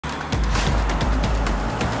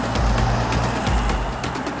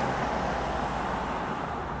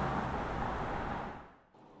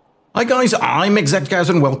Hi guys, I'm ExactChaos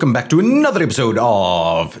and welcome back to another episode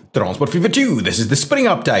of Transport Fever 2. This is the spring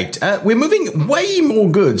update. We're moving way more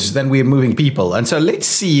goods than we're moving people. And so let's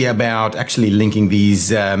see about actually linking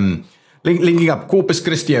these, linking up Corpus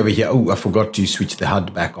Christi over here. Oh, I forgot to switch the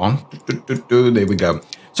HUD back on. There we go.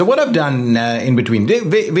 So what I've done in between,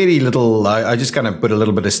 very little, I just kind of put a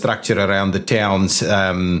little bit of structure around the town's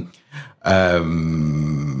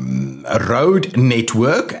road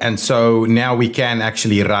network, and so now we can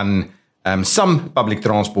actually run some public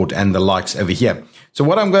transport and the likes over here. So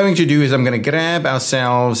what I'm going to do is I'm going to grab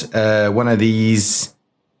ourselves one of these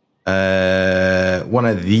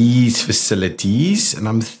facilities, and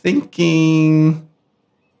I'm thinking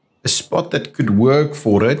a spot that could work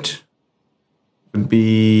for it would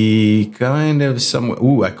be kind of somewhere.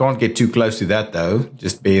 Ooh, I can't get too close to that though.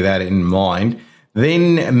 Just bear that in mind.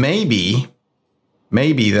 Then maybe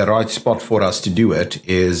the right spot for us to do it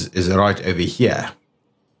is right over here,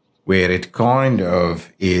 where it kind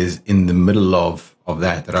of is in the middle of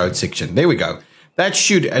that road section. There we go. That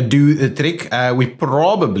should do the trick. We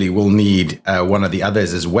probably will need one of the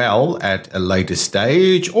others as well at a later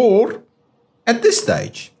stage or at this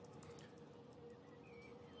stage.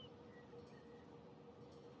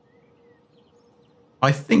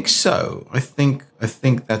 I think so. I think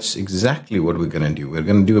that's exactly what we're going to do. We're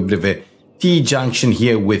going to do a bit of a T-junction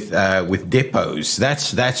here with depots.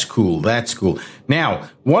 That's cool. That's cool. Now,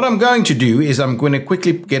 what I'm going to do is I'm going to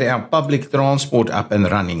quickly get our public transport up and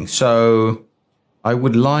running. So I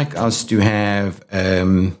would like us to have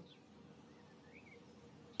a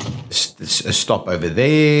stop over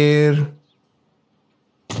there,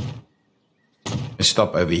 a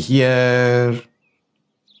stop over here,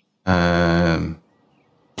 a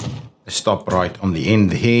stop right on the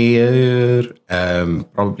end here,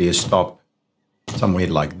 probably a stop somewhere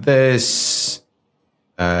like this,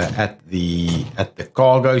 at the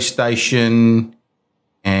cargo station,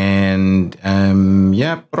 and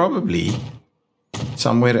yeah, probably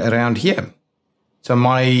somewhere around here. So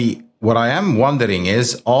what I am wondering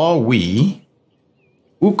is, are we?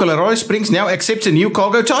 Ooh, Colorado Springs now accepts a new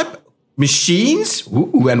cargo type, machines.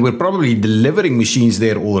 Ooh, and we're probably delivering machines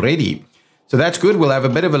there already. So that's good. We'll have a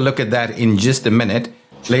bit of a look at that in just a minute.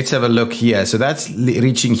 Let's have a look here. So that's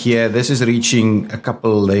reaching here. This is reaching a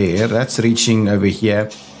couple there. That's reaching over here.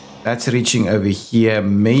 That's reaching over here.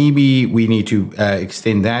 Maybe we need to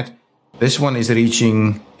extend that. This one is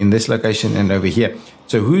reaching in this location and over here.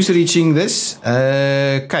 So who's reaching this?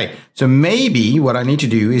 Okay. So maybe what I need to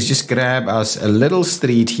do is just grab us a little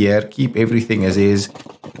street here. Keep everything as is.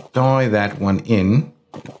 Tie that one in.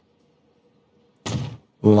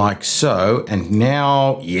 Like so, and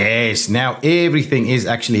now, yes, now everything is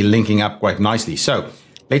actually linking up quite nicely. So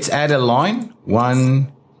let's add a line,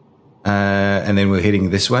 one, and then we're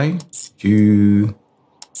heading this way, two.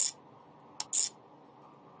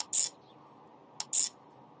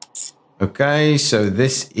 Okay, so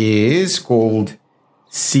this is called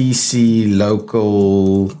CC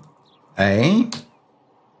Local A,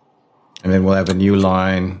 and then we'll have a new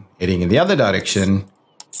line heading in the other direction.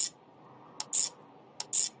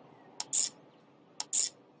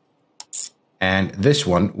 And this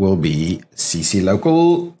one will be CC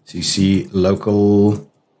Local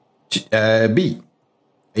B,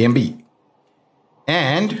 A and B.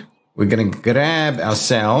 And we're going to grab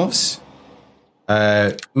ourselves,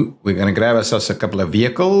 a couple of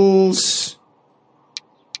vehicles.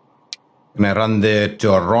 We're going to run the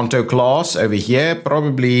Toronto class over here.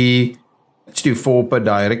 Probably, let's do 4 per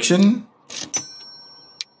direction.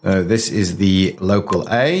 This is the Local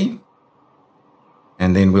A.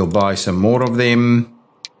 And then we'll buy some more of them.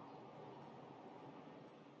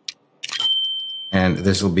 And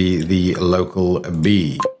this will be the Local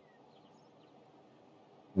B.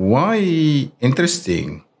 Why?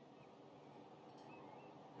 Interesting.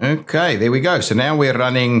 Okay, there we go. So now we're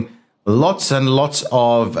running lots and lots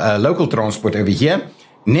of local transport over here.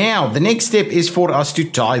 Now, the next step is for us to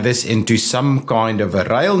tie this into some kind of a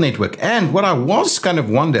rail network. And what I was kind of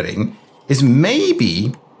wondering is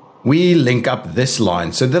maybe we link up this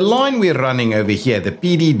line. So the line we're running over here, the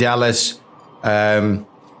PD Dallas,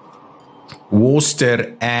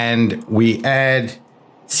 Worcester, and we add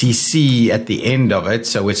CC at the end of it.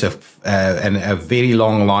 So it's a very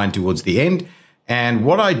long line towards the end. And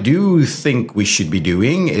what I do think we should be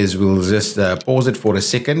doing is we'll just pause it for a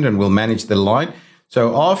second and we'll manage the line.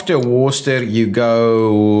 So after Worcester, you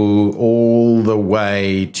go all the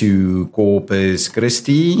way to Corpus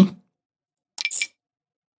Christi.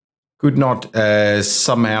 Could not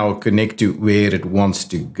somehow connect to where it wants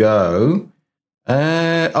to go.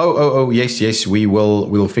 Yes,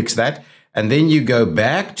 we'll fix that. And then you go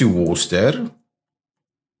back to Worcester.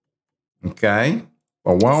 Okay.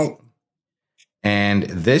 Well. And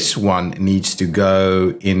this one needs to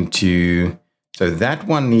go into, so that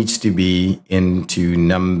one needs to be into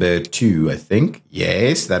number 2, I think.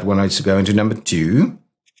 Yes, that one needs to go into number 2.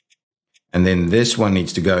 And then this one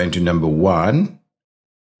needs to go into number 1.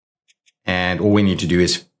 And all we need to do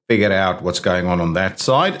is figure out what's going on that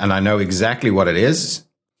side. And I know exactly what it is.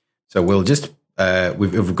 So we'll just,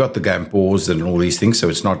 we've got the game paused and all these things, so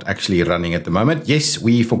it's not actually running at the moment. Yes,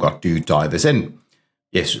 we forgot to tie this in.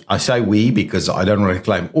 Yes, I say we because I don't want to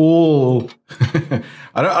claim all.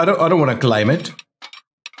 I don't want to claim it.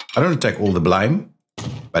 I don't want to take all the blame.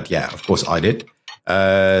 But yeah, of course I did.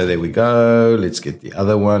 There we go. Let's get the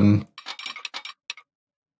other one.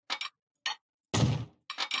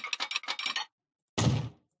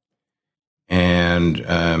 And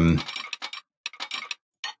if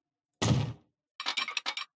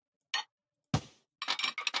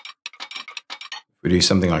we do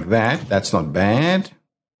something like that, that's not bad.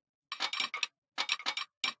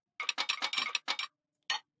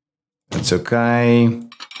 That's okay.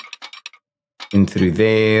 In through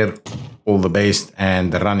there, all the best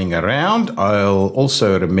and running around. I'll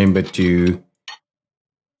also remember to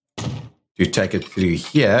take it through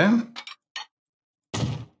here.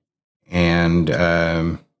 And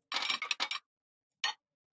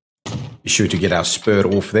be sure to get our spur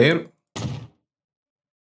off there.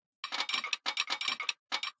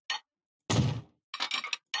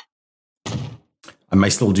 I may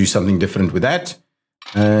still do something different with that.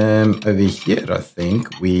 Over here, I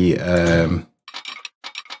think we give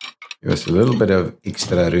us a little bit of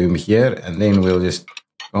extra room here, and then we'll just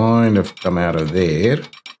kind of come out of there.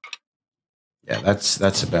 Yeah,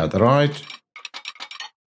 that's about right.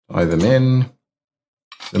 Tie them in.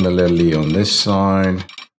 Similarly on this side.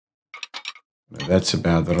 That's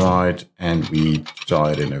about right, and we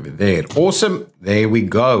tie it in over there. Awesome. There we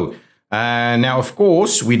go. Now, of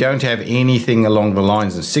course, we don't have anything along the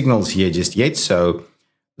lines of signals here just yet, so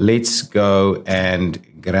let's go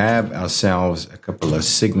and grab ourselves a couple of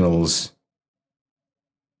signals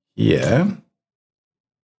here.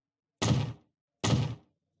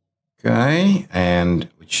 Okay, and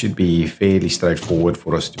it should be fairly straightforward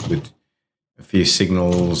for us to put a few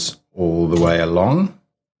signals all the way along.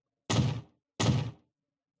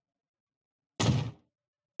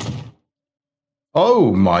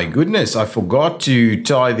 Oh my goodness, I forgot to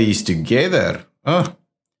tie these together. Oh,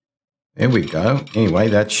 there we go. Anyway,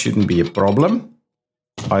 that shouldn't be a problem.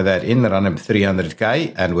 Tie that in, run up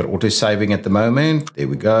 300k, and we're auto-saving at the moment. There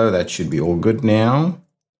we go. That should be all good now.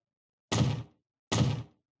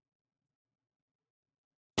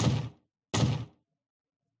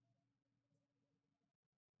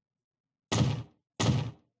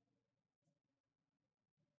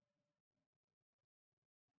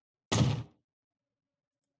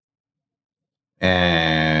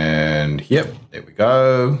 And yep, there we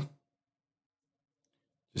go.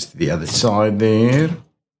 Just to the other side there.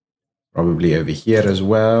 Probably over here as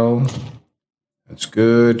well. That's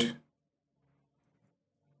good.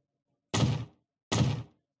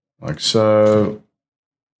 Like so.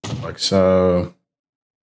 Like so.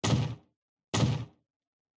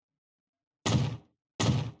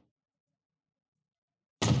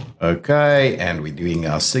 Okay, and we're doing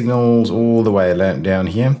our signals all the way down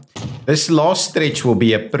here. This last stretch will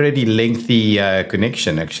be a pretty lengthy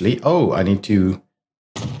connection, actually. Oh, I need to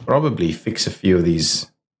probably fix a few of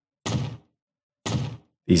these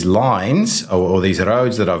lines or these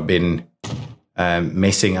roads that I've been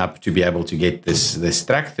messing up to be able to get this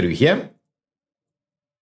track through here.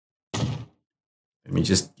 Let me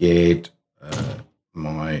just get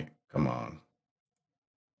my command.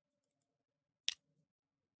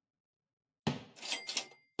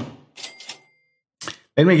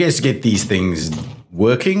 Let me just get these things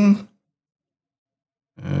working.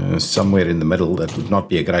 Somewhere in the middle, that would not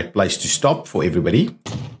be a great place to stop for everybody.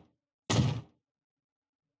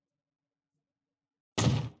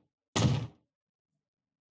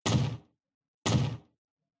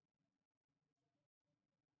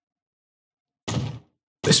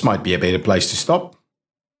 This might be a better place to stop.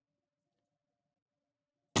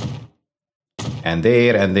 And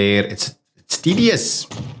there, it's tedious.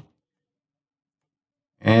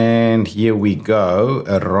 And here we go,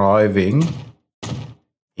 arriving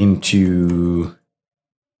into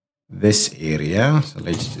this area. So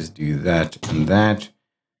let's just do that and that.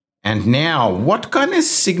 And now, what kind of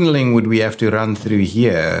signaling would we have to run through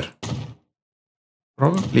here?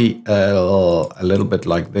 Probably a little bit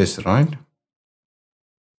like this, right?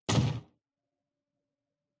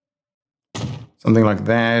 Something like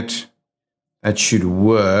that. That should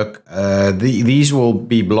work. These will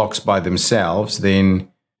be blocks by themselves. Then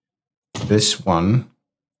this one.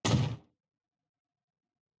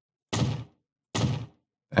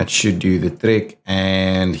 That should do the trick.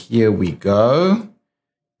 And here we go.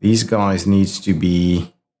 These guys needs to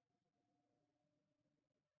be...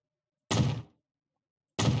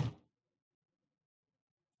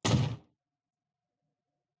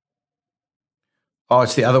 Oh,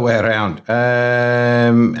 it's the other way around.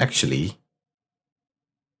 Actually,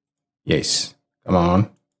 yes. Come on.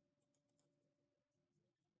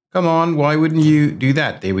 Come on. Why wouldn't you do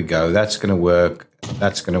that? There we go. That's going to work.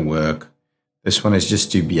 That's going to work. This one is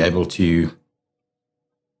just to be able to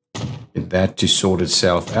get that to sort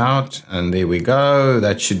itself out. And there we go.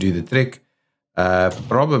 That should do the trick.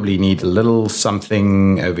 Probably need a little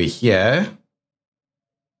something over here.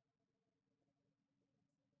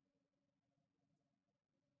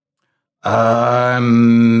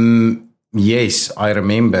 Yes, I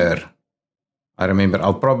remember.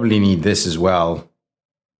 I'll probably need this as well.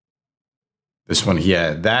 This one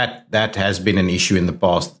here. That has been an issue in the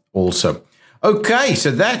past also. Okay,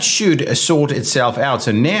 so that should sort itself out.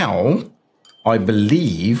 So now I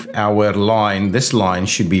believe our line, this line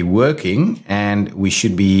should be working, and we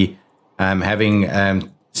should be having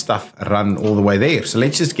stuff run all the way there. So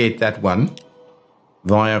let's just get that one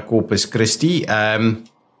via Corpus Christi.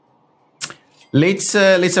 Let's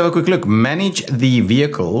have a quick look. Manage the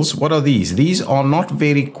vehicles. What are these? These are not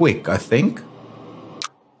very quick, I think.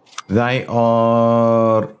 They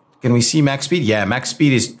are... Can we see max speed? Yeah, max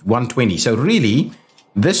speed is 120. So really,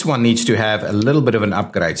 this one needs to have a little bit of an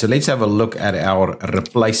upgrade. So let's have a look at our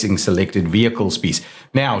replacing selected vehicles piece.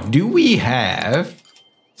 Now, do we have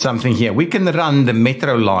something here? We can run the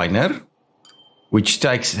Metro Liner, which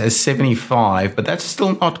takes 75, but that's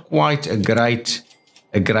still not quite a great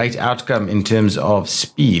outcome in terms of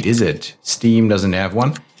speed, is it? Steam doesn't have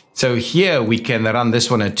one. So here we can run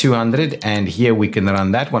this one at 200, and here we can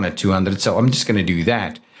run that one at 200. So I'm just going to do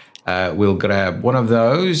that. We'll grab one of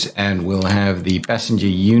those, and we'll have the passenger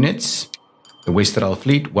units, the Westerl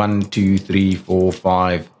Fleet, 1, 2, 3, 4,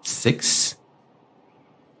 5, 6,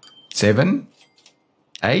 7,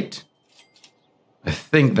 8. I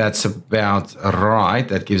think that's about right.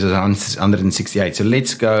 That gives us 168. So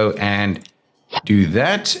let's go and do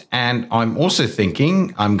that. And I'm also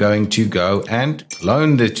thinking I'm going to go and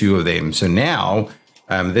clone the two of them. So now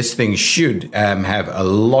this thing should have a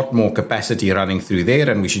lot more capacity running through there,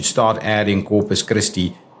 and we should start adding Corpus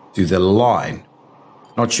Christi to the line.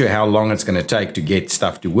 Not sure how long it's going to take to get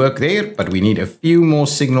stuff to work there, but we need a few more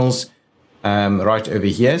signals right over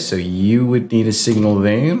here. So you would need a signal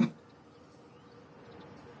there.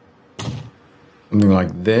 Something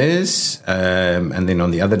like this, and then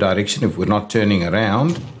on the other direction, if we're not turning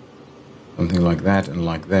around, something like that and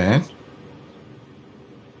like that.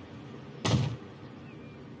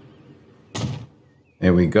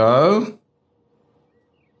 There we go.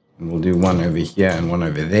 And we'll do one over here and one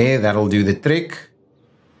over there. That'll do the trick.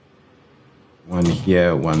 One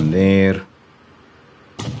here, one there.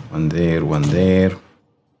 One there, one there.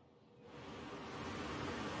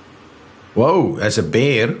 Whoa, that's a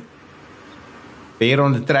bear. Bear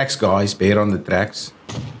on the tracks, guys. Bear on the tracks.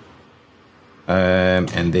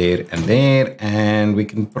 And there and there. And we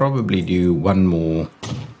can probably do one more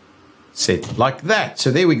set like that. So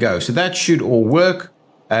there we go. So that should all work.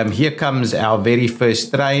 Here comes our very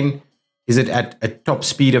first train. Is it at a top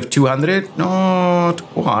speed of 200? Not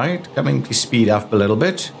quite. Coming to speed up a little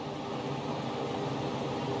bit.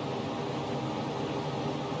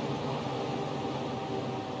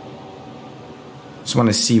 Just want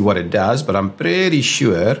to see what it does, but I'm pretty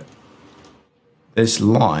sure this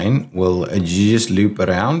line will just loop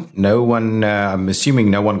around. No one, I'm assuming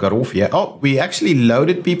no one got off yet. Oh, we actually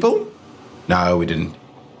loaded people? No, we didn't.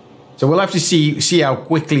 So we'll have to see how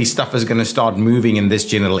quickly stuff is going to start moving in this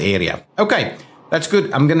general area. Okay, that's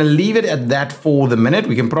good. I'm going to leave it at that for the minute.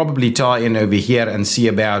 We can probably tie in over here and see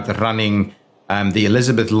about running the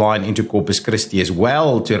Elizabeth line into Corpus Christi as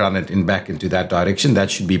well to run it back into that direction. That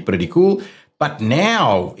should be pretty cool. But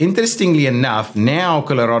now, interestingly enough, now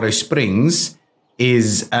Colorado Springs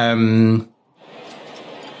is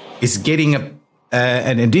getting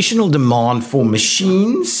an additional demand for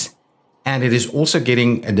machines, and it is also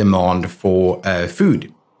getting a demand for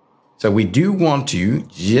food. So we do want to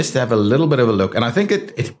just have a little bit of a look, and I think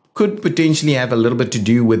it could potentially have a little bit to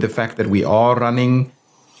do with the fact that we are running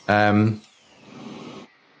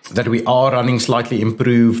slightly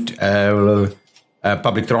improved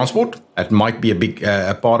public transport. That might be a big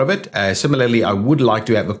part of it. Similarly, I would like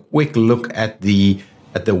to have a quick look at the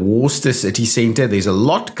Worcester City Center. There's a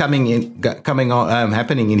lot happening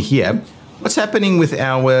in here. What's happening with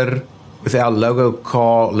our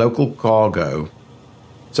local cargo?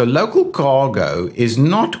 So local cargo is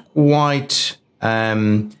not quite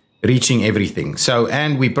reaching everything. So,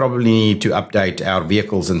 and we probably need to update our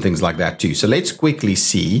vehicles and things like that too. So let's quickly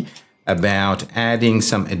see about adding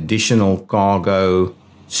some additional cargo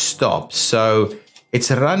stops. So it's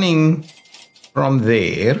running from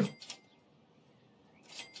there.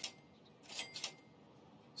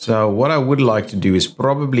 So what I would like to do is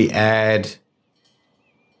probably add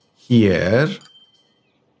here.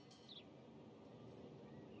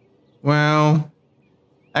 Well,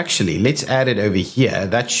 actually, let's add it over here.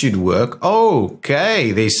 That should work.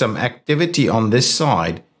 Okay, there's some activity on this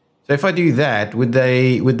side. So if I do that, would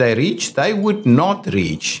they reach? They would not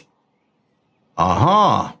reach.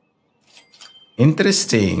 Aha.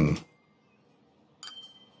 Interesting.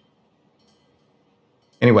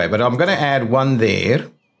 Anyway, but I'm going to add one there.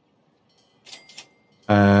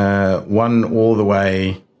 One all the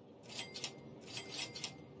way.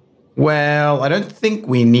 Well, I don't think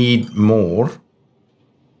we need more.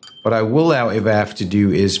 What I will, however, have to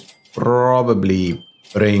do is probably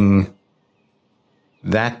bring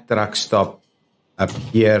that truck stop up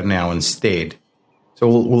here now instead. So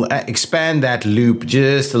we'll expand that loop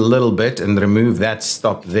just a little bit and remove that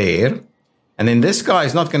stop there. And then this guy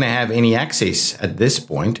is not going to have any access at this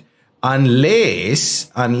point, unless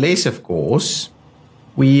of course,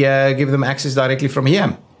 we give them access directly from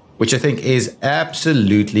here, which I think is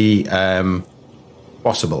absolutely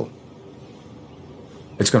possible.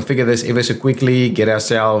 Let's configure this ever so quickly, get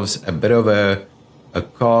ourselves a bit of a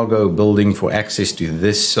cargo building for access to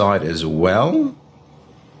this side as well.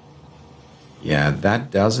 Yeah,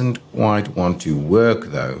 that doesn't quite want to work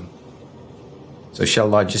though. So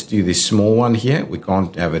shall I just do this small one here? We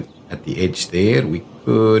can't have it at the edge there. We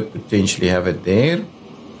could potentially have it there.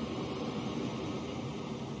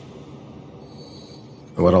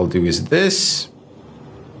 What I'll do is this.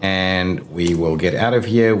 And we will get out of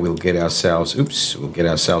here. We'll get ourselves, we'll get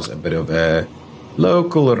ourselves a bit of a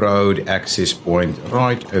local road access point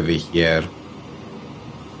right over here.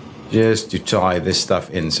 Just to tie this stuff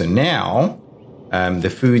in. So now the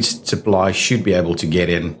food supply should be able to get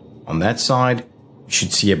in on that side. We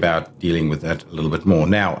should see about dealing with that a little bit more.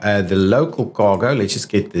 Now, the local cargo, let's just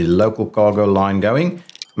get the local cargo line going.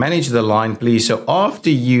 Manage the line, please. So after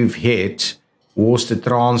you've hit Worcester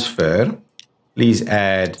Transfer, please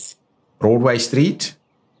add Broadway Street,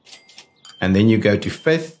 and then you go to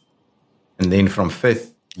 5th, and then from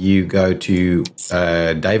 5th you go to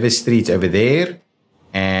Davis Street over there,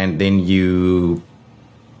 and then you...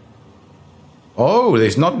 Oh,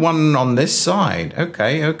 there's not one on this side.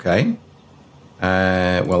 Okay, okay.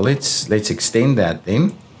 Well, let's extend that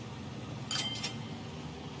then.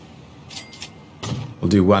 We'll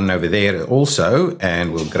do one over there also,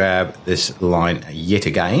 and we'll grab this line yet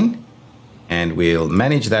again. And we'll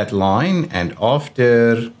manage that line, and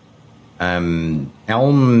after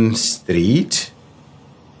Elm Street...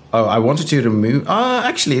 Oh, I wanted to remove...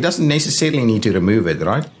 actually, it doesn't necessarily need to remove it,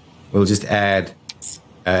 right? We'll just add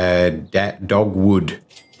Dogwood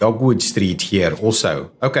Street here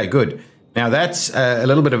also. Okay, good. Now, that's a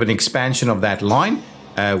little bit of an expansion of that line.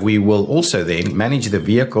 We will also then manage the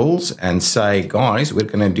vehicles and say, guys, we're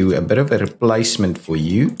going to do a bit of a replacement for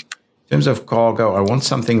you. In terms of cargo, I want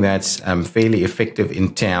something that's fairly effective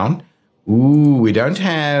in town. Ooh, we don't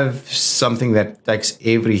have something that takes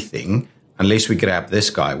everything unless we grab this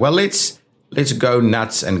guy. Well, let's go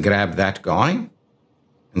nuts and grab that guy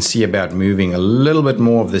and see about moving a little bit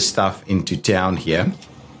more of this stuff into town here.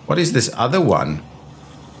 What is this other one?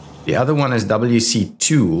 The other one is WC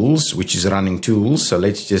Tools, which is running tools. So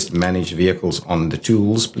let's just manage vehicles on the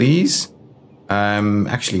tools, please.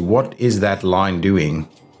 Actually, what is that line doing?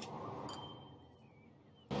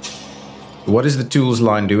 What is the tools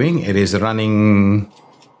line doing? It is running...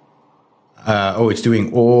 it's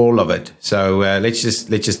doing all of it. So let's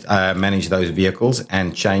just manage those vehicles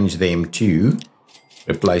and change them to...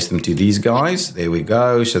 Replace them to these guys. There we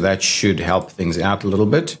go. So that should help things out a little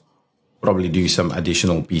bit. Probably do some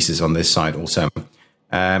additional pieces on this side also.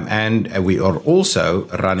 And we are also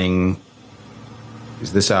running...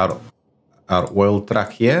 Is this our oil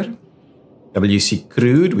truck here? WC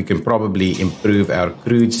Crude. We can probably improve our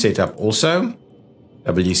crude setup also.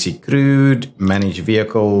 WC Crude. Manage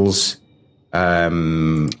vehicles.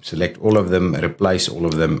 Select all of them. Replace all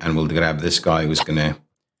of them. And we'll grab this guy who's going to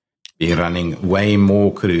be running way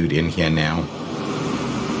more crude in here now.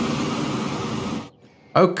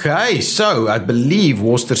 Okay, so I believe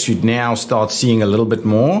Worcester should now start seeing a little bit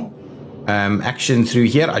more action through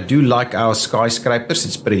here. I do like our skyscrapers.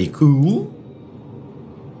 It's pretty cool.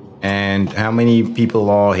 And how many people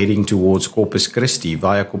are heading towards Corpus Christi,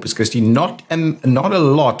 via Corpus Christi? Not a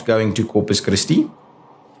lot going to Corpus Christi.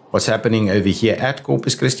 what's happening over here at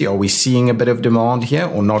Corpus Christi. Are we seeing a bit of demand here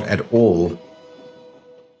or not at all?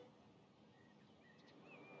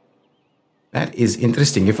 That is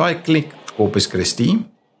interesting. If I click Corpus Christi,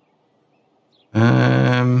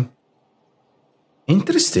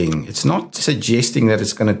 interesting. It's not suggesting that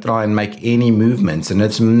it's going to try and make any movements, and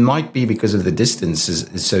it might be because of the distances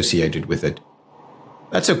associated with it.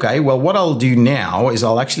 That's okay. Well, what I'll do now is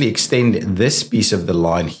I'll actually extend this piece of the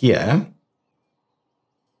line here.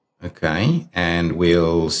 Okay, and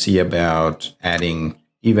we'll see about adding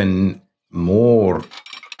even more.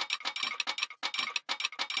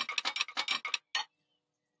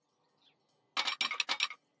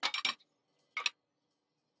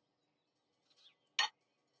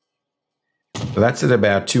 So that's at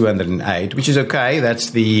about 208, which is okay.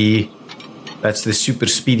 That's the super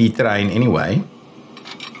speedy train anyway.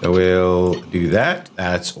 So we'll do that.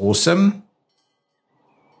 That's awesome.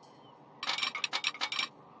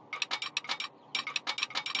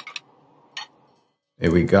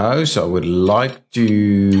 There we go. So I would like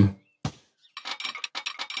to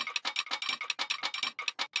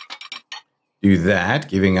do that,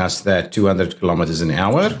 giving us that 200 kilometers an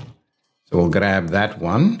hour. So we'll grab that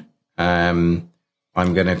one. I'm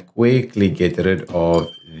going to quickly get rid of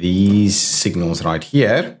these signals right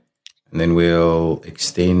here, and then we'll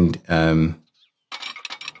extend the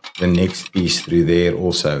next piece through there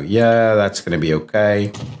also. Yeah, that's going to be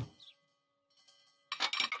okay.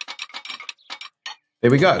 There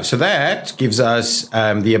we go. So that gives us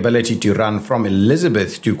the ability to run from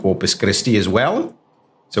Elizabeth to Corpus Christi as well.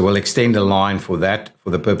 So we'll extend a line for that, for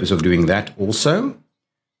the purpose of doing that also.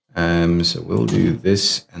 So we'll do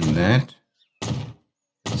this and that,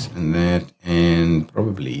 and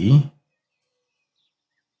probably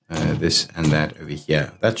this and that over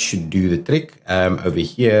here. That should do the trick. Over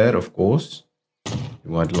here, of course,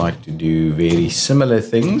 you would like to do very similar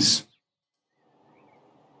things.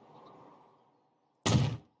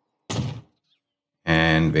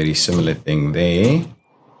 And very similar thing there.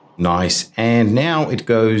 Nice. And now it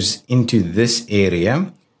goes into this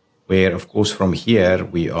area where, of course, from here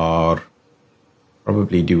we are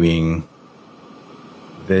probably doing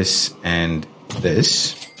this and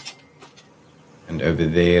this. And over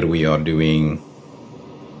there we are doing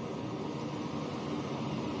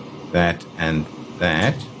that and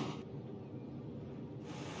that.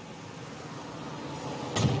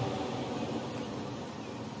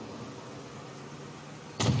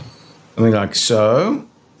 Something like so.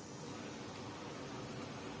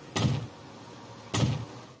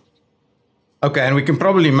 Okay, and we can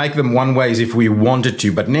probably make them one ways if we wanted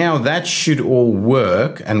to, but now that should all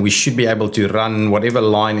work, and we should be able to run whatever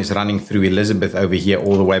line is running through Elizabeth over here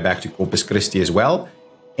all the way back to Corpus Christi as well.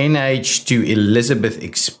 NH to Elizabeth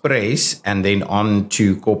Express, and then on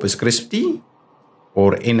to Corpus Christi,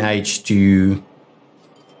 or NH to...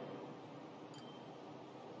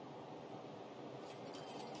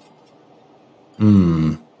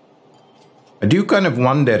 I do kind of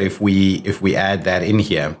wonder if we add that in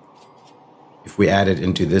here. If we add it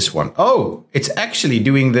into this one. Oh, it's actually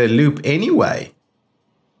doing the loop anyway.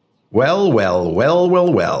 Well.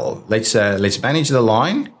 Let's manage the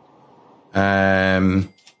line. And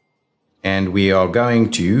we are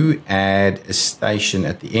going to add a station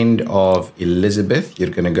at the end of Elizabeth.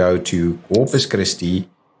 You're going to go to Corpus Christi,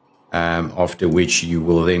 after which you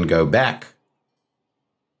will then go back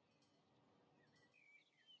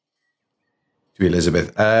to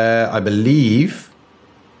Elizabeth.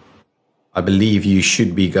 I believe you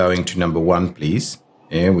should be going to number 1, please.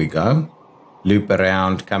 There we go. Loop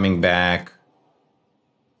around, coming back.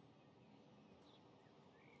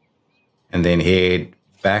 And then head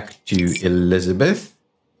back to Elizabeth.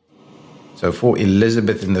 So for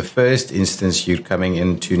Elizabeth, in the first instance, you're coming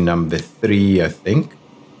into number 3, I think.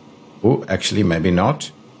 Oh, actually, maybe not.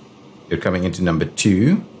 You're coming into number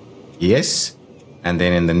 2. Yes. And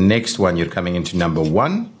then in the next one, you're coming into number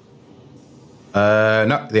 1.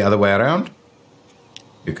 No, the other way around.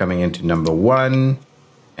 You're coming into number 1,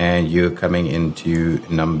 and you're coming into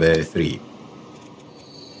number 3.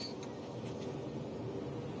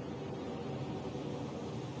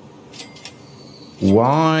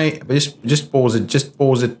 Why? Just pause it. Just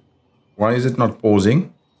pause it. Why is it not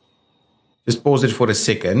pausing? Just pause it for a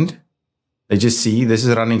second. Let's just see. This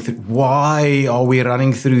is running through. Why are we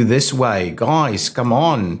running through this way? Guys, come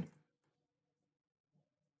on.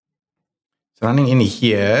 Running in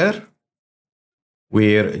here,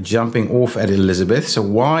 we're jumping off at Elizabeth. So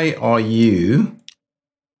why are you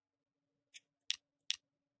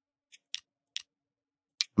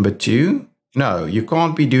number 2? No, you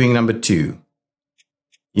can't be doing number 2.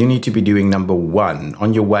 You need to be doing number 1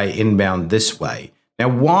 on your way inbound this way. Now,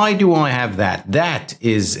 why do I have that? That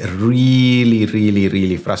is really, really,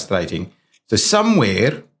 really frustrating. So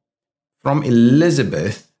somewhere from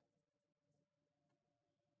Elizabeth.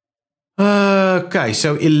 Okay,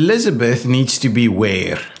 so Elizabeth needs to be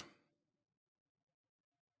where?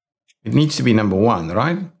 It needs to be number 1,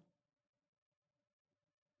 right?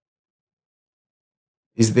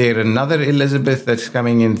 Is there another Elizabeth that's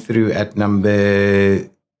coming in through at number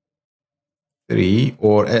 3?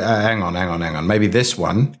 Or hang on. Maybe this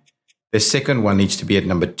one. The second one needs to be at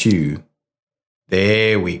number 2.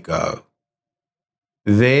 There we go.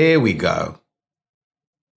 There we go.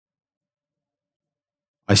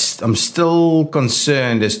 I'm still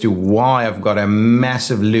concerned as to why I've got a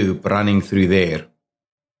massive loop running through there.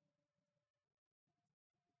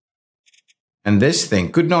 And this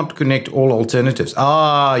thing could not connect all alternatives.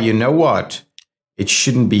 Ah, you know what? It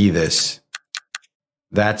shouldn't be this.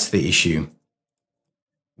 That's the issue.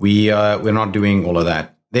 We're not doing all of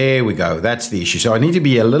that. There we go. That's the issue. So I need to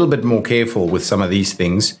be a little bit more careful with some of these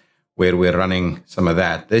things where we're running some of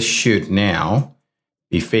that. This should now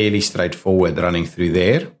be fairly straightforward running through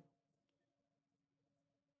there.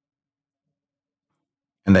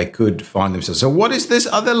 And they could find themselves. So what is this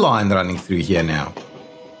other line running through here now?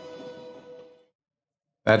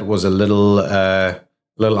 That was a little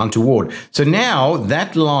untoward. So now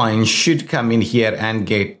that line should come in here and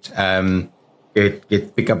pick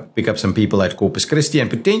up some people at Corpus Christi and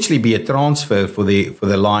potentially be a transfer for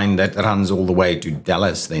the line that runs all the way to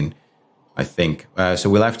Dallas then, I think. So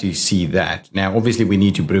we'll have to see that. Now, obviously, we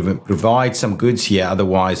need to provide some goods here.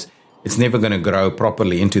 Otherwise, it's never going to grow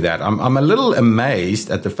properly into that. I'm a little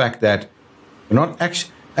amazed at the fact that we're not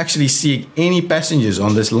actually seeing any passengers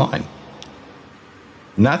on this line.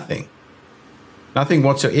 Nothing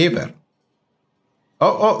whatsoever.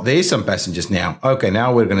 Oh, there's some passengers now. Okay,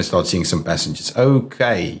 now we're going to start seeing some passengers.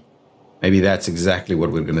 Okay, maybe that's exactly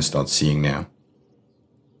what we're going to start seeing now.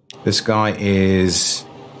 This guy is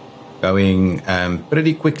going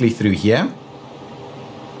pretty quickly through here.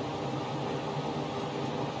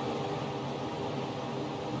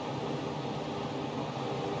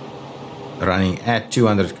 Running at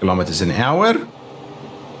 200 kilometers an hour.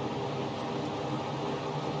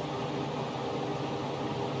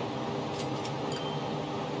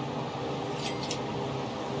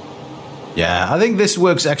 Yeah, I think this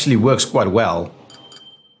actually works quite well,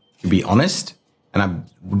 to be honest. And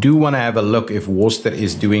I do want to have a look if Worcester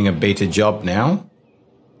is doing a better job now.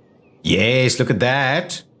 Yes, look at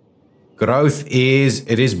that. Growth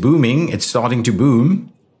is booming. It's starting to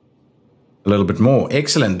boom a little bit more.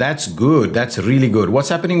 Excellent. That's good. That's really good. What's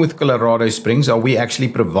happening with Colorado Springs? Are we actually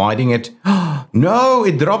providing it? No,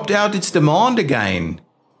 it dropped out its demand again.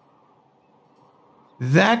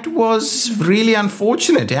 That was really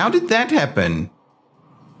unfortunate. How did that happen?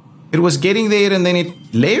 It was getting there and then it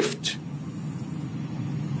left?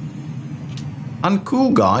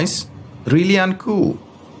 Uncool, guys. Really uncool.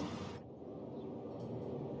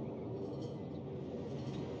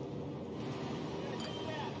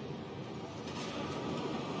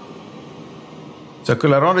 So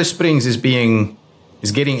Colorado Springs is getting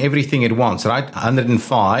everything it wants, right?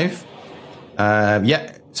 105.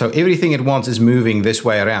 Yeah. So everything it wants is moving this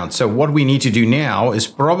way around. So what we need to do now is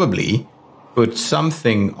probably put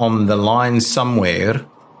something on the line somewhere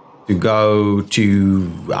to go to,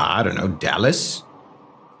 I don't know, Dallas.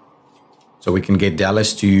 So we can get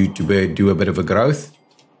Dallas to do a bit of a growth.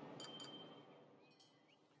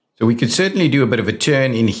 So we could certainly do a bit of a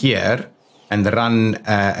turn in here and run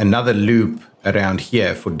another loop around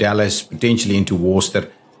here for Dallas, potentially into Worcester.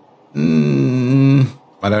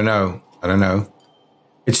 I don't know.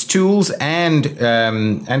 It's tools and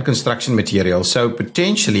construction materials. So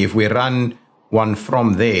potentially if we run one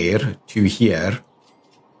from there to here.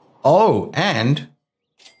 Oh, and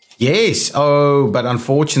yes. Oh, but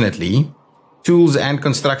unfortunately, tools and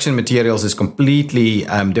construction materials is completely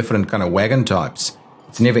different kind of wagon types.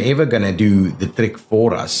 It's never ever going to do the trick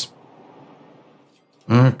for us.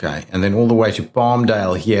 Okay, and then all the way to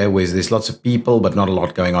Palmdale here, where there's lots of people, but not a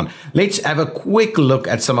lot going on. Let's have a quick look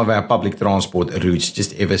at some of our public transport routes,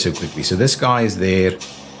 just ever so quickly. So this guy is there,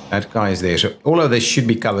 that guy is there. So all of this should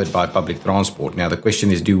be covered by public transport. Now the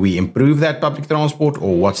question is, do we improve that public transport,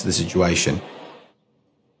 or what's the situation?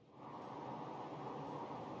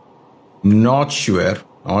 Not sure.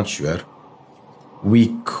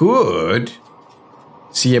 We could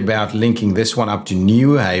see about linking this one up to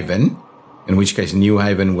New Haven. In which case, New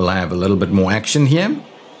Haven will have a little bit more action here.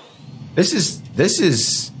 This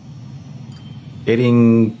is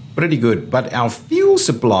getting pretty good, but our fuel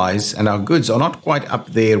supplies and our goods are not quite up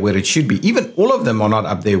there where it should be. Even all of them are not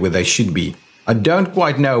up there where they should be. I don't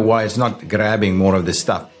quite know why it's not grabbing more of this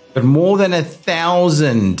stuff. But more than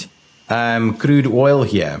 1,000 crude oil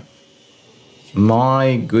here.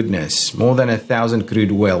 My goodness, more than 1,000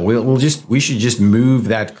 crude oil. We should just move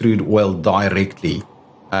that crude oil directly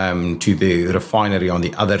to the refinery on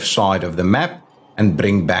the other side of the map and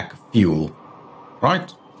bring back fuel. Right?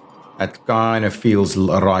 That kind of feels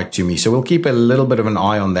right to me. So we'll keep a little bit of an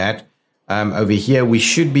eye on that. Over here, we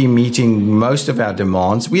should be meeting most of our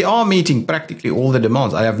demands. We are meeting practically all the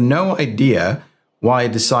demands. I have no idea why I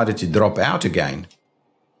decided to drop out again.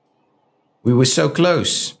 We were so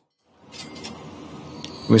close.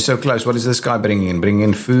 We were so close. What is this guy bringing in? Bringing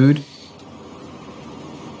in food?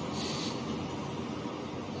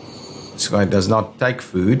 This guy does not take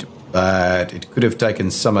food, but it could have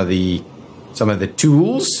taken some of the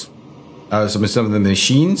tools, some of the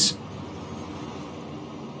machines.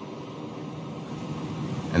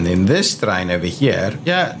 And then this train over here,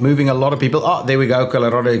 yeah, moving a lot of people. Oh, there we go,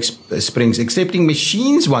 Colorado Springs, accepting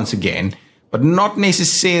machines once again, but not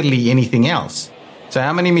necessarily anything else. So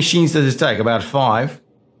how many machines does it take? About 5.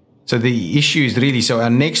 So the issue is really, so our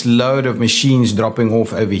next load of machines dropping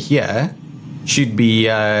off over here should be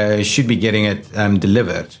getting it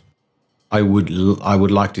delivered. I would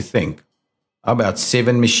like to think. About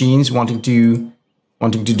 7 machines wanting to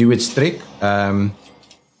do its trick.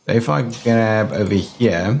 If I grab over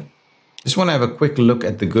here, just want to have a quick look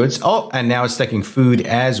at the goods. Oh, and now it's taking food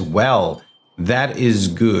as well. That is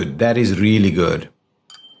good. That is really good.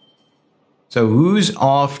 So who's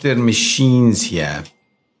after machines here?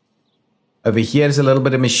 Over here is a little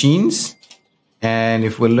bit of machines. And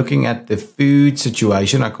if we're looking at the food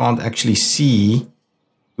situation, I can't actually see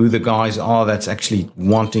who the guys are that's actually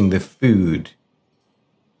wanting the food.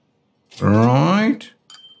 Right.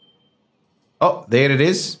 Oh, there it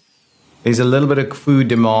is. There's a little bit of food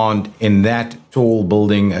demand in that tall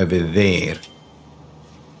building over there.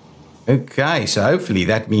 Okay, so hopefully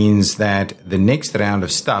that means that the next round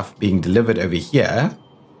of stuff being delivered over here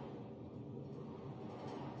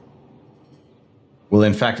will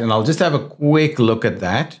in fact, and I'll just have a quick look at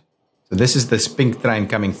that. So this is this pink train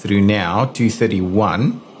coming through now,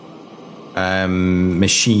 231.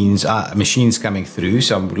 Machines coming through.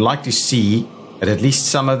 So I would like to see that at least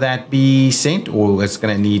some of that be sent, or it's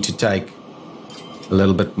going to need to take a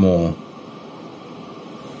little bit more.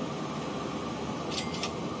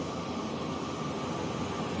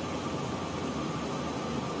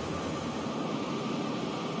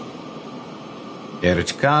 There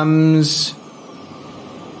it comes.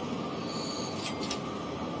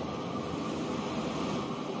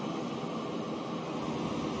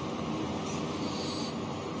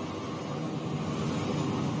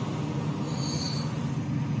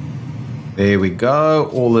 There we go,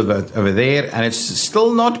 all of it over there, and it's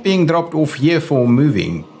still not being dropped off here for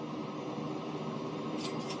moving.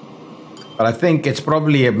 But I think it's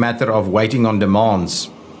probably a matter of waiting on demands.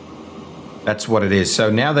 That's what it is. So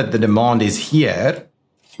now that the demand is here,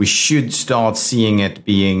 we should start seeing it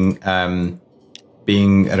being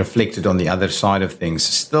reflected on the other side of things.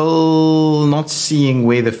 Still not seeing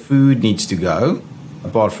where the food needs to go,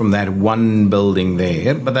 apart from that one building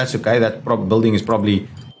there. But that's okay. That building is probably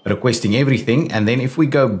requesting everything. And then if we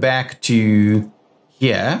go back to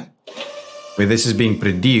here, where this is being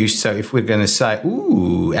produced, so if we're going to say,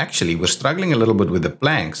 ooh, actually, we're struggling a little bit with the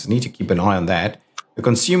planks. Need to keep an eye on that. The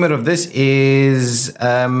consumer of this is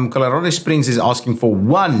Colorado Springs is asking for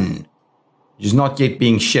 1, which is not yet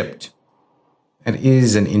being shipped. That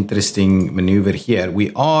is an interesting maneuver here.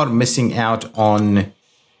 We are missing out on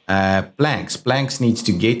planks. Planks needs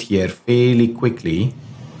to get here fairly quickly.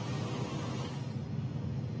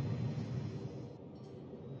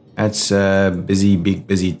 That's a big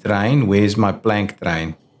busy train. Where's my plank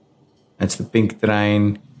train? That's the pink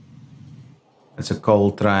train. That's a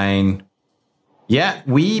coal train. Yeah,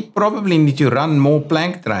 we probably need to run more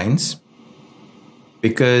plank trains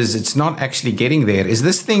because it's not actually getting there. Is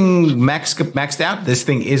this thing maxed out? This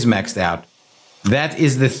thing is maxed out. That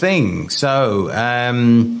is the thing. So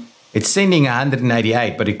it's sending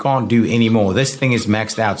 188, but it can't do any more. This thing is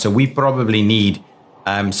maxed out. So we probably need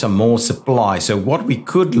some more supply. So what we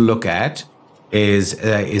could look at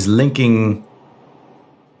is linking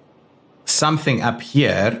something up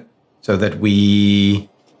here so that we,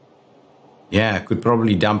 yeah, could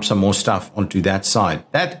probably dump some more stuff onto that side.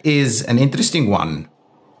 That is an interesting one.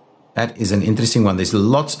 That is an interesting one. There's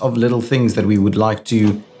lots of little things that we would like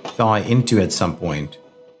to tie into at some point.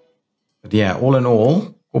 But yeah, all in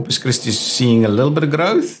all, Corpus Christi is seeing a little bit of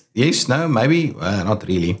growth. Yes, no, maybe, not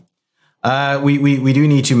really. We do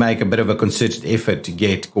need to make a bit of a concerted effort to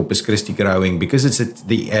get Corpus Christi growing because it's at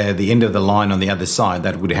the end of the line on the other side.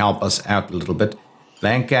 That would help us out a little bit.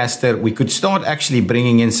 Lancaster, we could start actually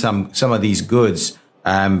bringing in some of these goods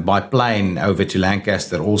by plane over to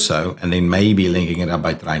Lancaster also, and then maybe linking it up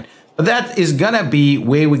by train. But that is going to be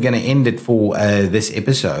where we're going to end it for this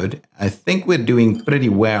episode. I think we're doing pretty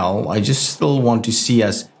well. I just still want to see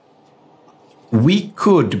us. We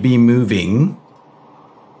could be moving.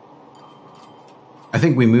 I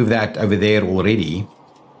think we moved that over there already.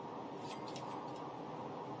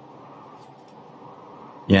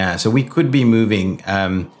 Yeah, so we could be moving.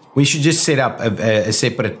 We should just set up a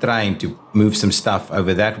separate train to move some stuff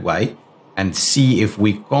over that way and see if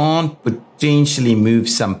we can't potentially move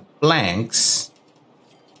some planks.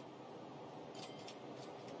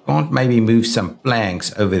 Can't maybe move some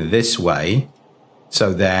planks over this way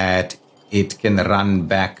so that it can run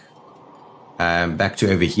back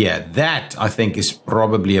to over here. That, I think, is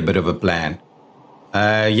probably a bit of a plan.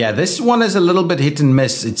 Yeah, this one is a little bit hit and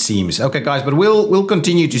miss, it seems. Okay, guys, but we'll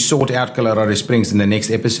continue to sort out Colorado Springs in the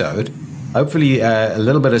next episode. Hopefully, a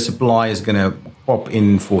little bit of supply is going to pop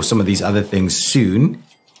in for some of these other things soon,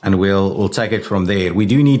 and we'll take it from there. We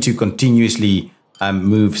do need to continuously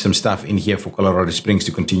move some stuff in here for Colorado Springs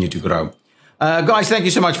to continue to grow. Guys, thank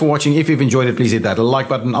you so much for watching. If you've enjoyed it, please hit that like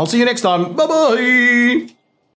button. I'll see you next time. Bye-bye.